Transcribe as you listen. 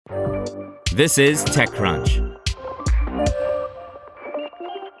This is TechCrunch.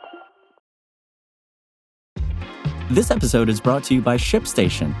 This episode is brought to you by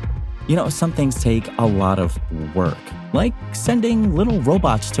ShipStation. You know, some things take a lot of work, like sending little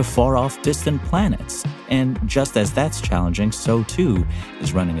robots to far-off distant planets. And just as that's challenging, so too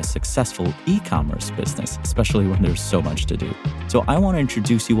is running a successful e-commerce business, especially when there's so much to do. So I want to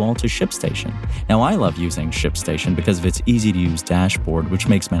introduce you all to ShipStation. Now, I love using ShipStation because of its easy-to-use dashboard, which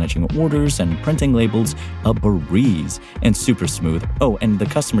makes managing orders and printing labels a breeze and super smooth. Oh, and the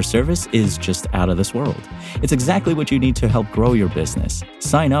customer service is just out of this world. It's exactly what you need to help grow your business.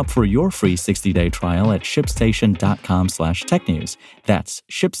 Sign up for your free 60-day trial at shipstation.com/technews. That's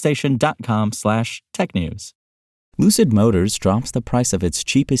shipstation.com/technews. Lucid Motors drops the price of its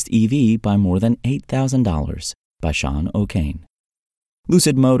cheapest EV by more than $8,000 by Sean O'Kane.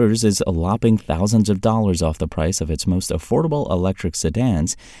 Lucid Motors is lopping thousands of dollars off the price of its most affordable electric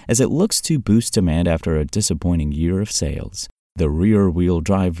sedans as it looks to boost demand after a disappointing year of sales. The rear-wheel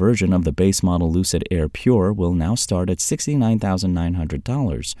drive version of the base model Lucid Air Pure will now start at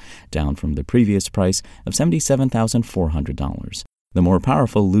 $69,900, down from the previous price of $77,400. The more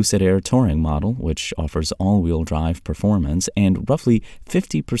powerful Lucid Air Touring model, which offers all-wheel drive performance and roughly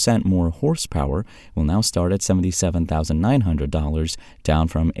 50% more horsepower, will now start at $77,900, down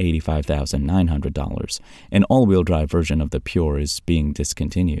from $85,900. An all-wheel drive version of the Pure is being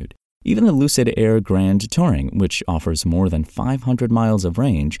discontinued. Even the Lucid Air Grand Touring, which offers more than 500 miles of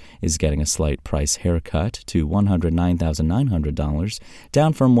range, is getting a slight price haircut to $109,900,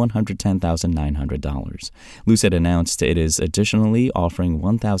 down from $110,900. Lucid announced it is additionally offering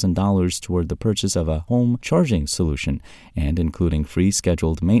 $1,000 toward the purchase of a home charging solution and including free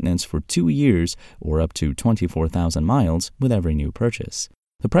scheduled maintenance for 2 years or up to 24,000 miles with every new purchase.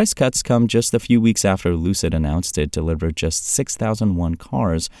 The price cuts come just a few weeks after Lucid announced it delivered just 6,001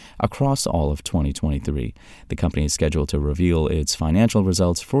 cars across all of 2023. The company is scheduled to reveal its financial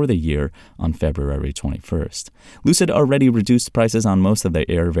results for the year on February 21st. Lucid already reduced prices on most of the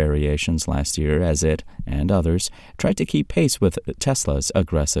Air variations last year as it, and others, tried to keep pace with Tesla's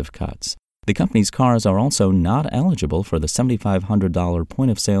aggressive cuts. The company's cars are also not eligible for the $7,500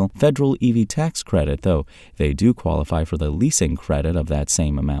 point-of-sale federal EV tax credit, though they do qualify for the leasing credit of that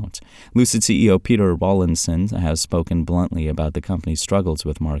same amount. Lucid CEO Peter Rawlinson has spoken bluntly about the company's struggles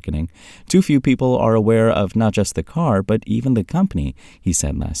with marketing. Too few people are aware of not just the car, but even the company, he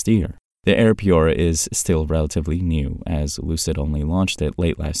said last year. The Air Pure is still relatively new, as Lucid only launched it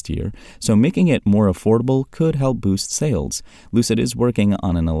late last year, so making it more affordable could help boost sales. Lucid is working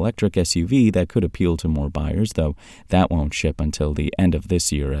on an electric SUV that could appeal to more buyers, though that won't ship until the end of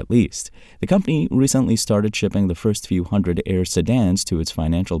this year at least. The company recently started shipping the first few hundred Air sedans to its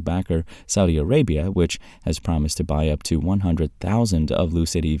financial backer, Saudi Arabia, which has promised to buy up to 100,000 of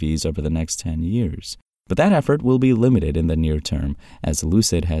Lucid EVs over the next 10 years. But that effort will be limited in the near term, as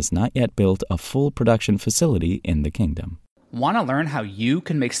Lucid has not yet built a full production facility in the kingdom. Want to learn how you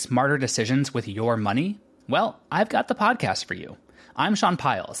can make smarter decisions with your money? Well, I've got the podcast for you. I'm Sean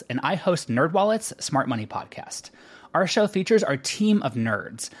Piles, and I host NerdWallet's Smart Money Podcast. Our show features our team of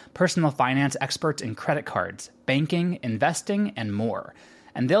nerds, personal finance experts in credit cards, banking, investing, and more.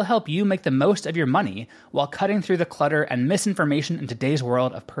 And they'll help you make the most of your money while cutting through the clutter and misinformation in today's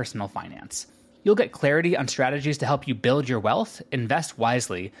world of personal finance. You'll get clarity on strategies to help you build your wealth, invest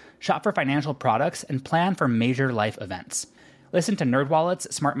wisely, shop for financial products, and plan for major life events. Listen to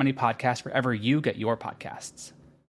NerdWallet's Smart Money Podcast wherever you get your podcasts.